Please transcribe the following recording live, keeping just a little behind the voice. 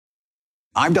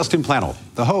I'm Dustin Planold,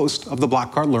 the host of the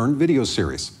BlockCard Learn video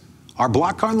series. Our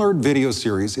BlockCard Learn video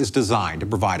series is designed to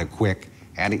provide a quick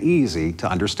and easy to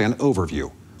understand overview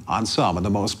on some of the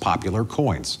most popular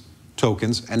coins,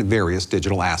 tokens, and various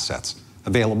digital assets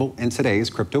available in today's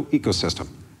crypto ecosystem.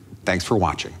 Thanks for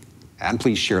watching, and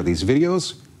please share these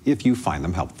videos if you find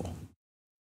them helpful.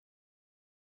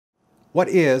 What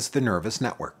is the Nervos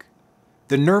Network?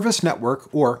 The Nervos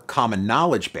Network, or Common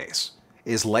Knowledge Base,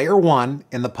 is layer 1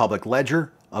 in the public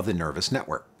ledger of the Nervos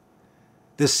Network.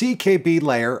 The CKB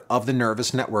layer of the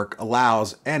Nervos Network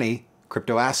allows any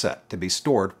crypto asset to be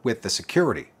stored with the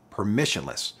security,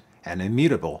 permissionless, and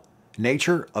immutable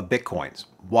nature of Bitcoins,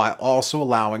 while also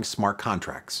allowing smart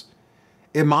contracts.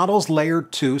 It models layer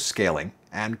 2 scaling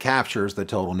and captures the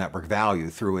total network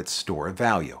value through its store of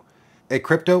value, a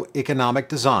crypto economic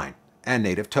design and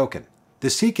native token. The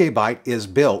CKB is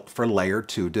built for layer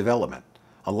 2 development,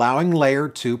 allowing layer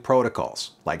 2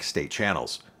 protocols like state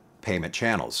channels, payment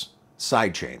channels,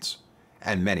 sidechains,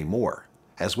 and many more,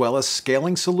 as well as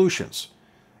scaling solutions.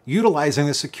 Utilizing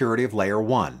the security of layer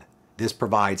 1, this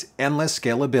provides endless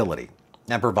scalability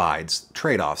and provides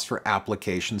trade-offs for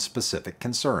application-specific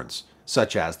concerns,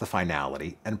 such as the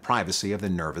finality and privacy of the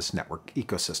Nervos Network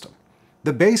ecosystem.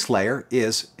 The base layer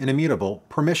is an immutable,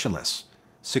 permissionless,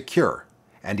 secure,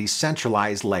 and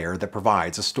decentralized layer that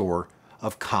provides a store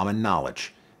of common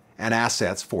knowledge and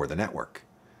assets for the network.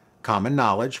 Common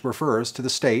knowledge refers to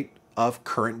the state of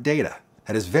current data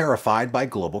that is verified by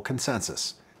global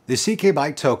consensus. The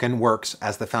CKB token works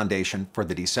as the foundation for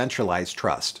the decentralized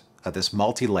trust of this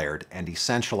multi-layered and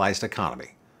decentralized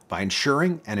economy by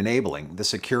ensuring and enabling the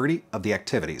security of the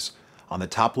activities on the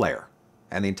top layer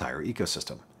and the entire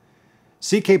ecosystem.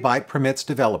 CKB permits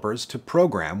developers to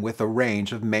program with a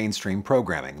range of mainstream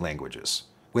programming languages,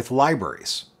 with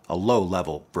libraries, a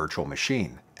low-level virtual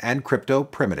machine, and crypto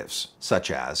primitives,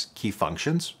 such as key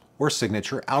functions or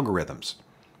signature algorithms.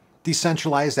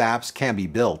 Decentralized apps can be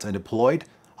built and deployed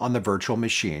on the virtual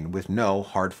machine with no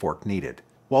hard fork needed,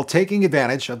 while taking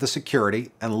advantage of the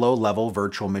security and low-level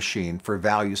virtual machine for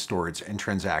value storage and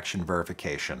transaction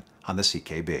verification on the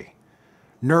CKB.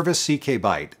 Nervos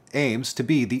CKB aims to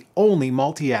be the only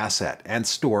multi-asset and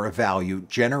store of value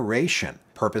generation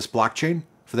purpose blockchain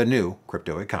for the new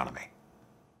crypto economy.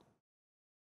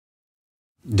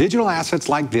 Digital assets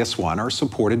like this one are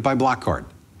supported by BlockCard,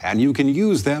 and you can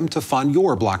use them to fund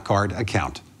your BlockCard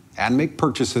account and make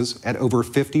purchases at over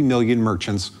 50 million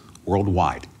merchants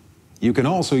worldwide. You can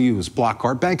also use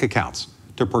BlockCard bank accounts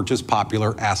to purchase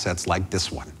popular assets like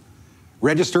this one.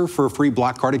 Register for a free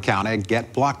BlockCard account at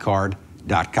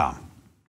getblockcard.com.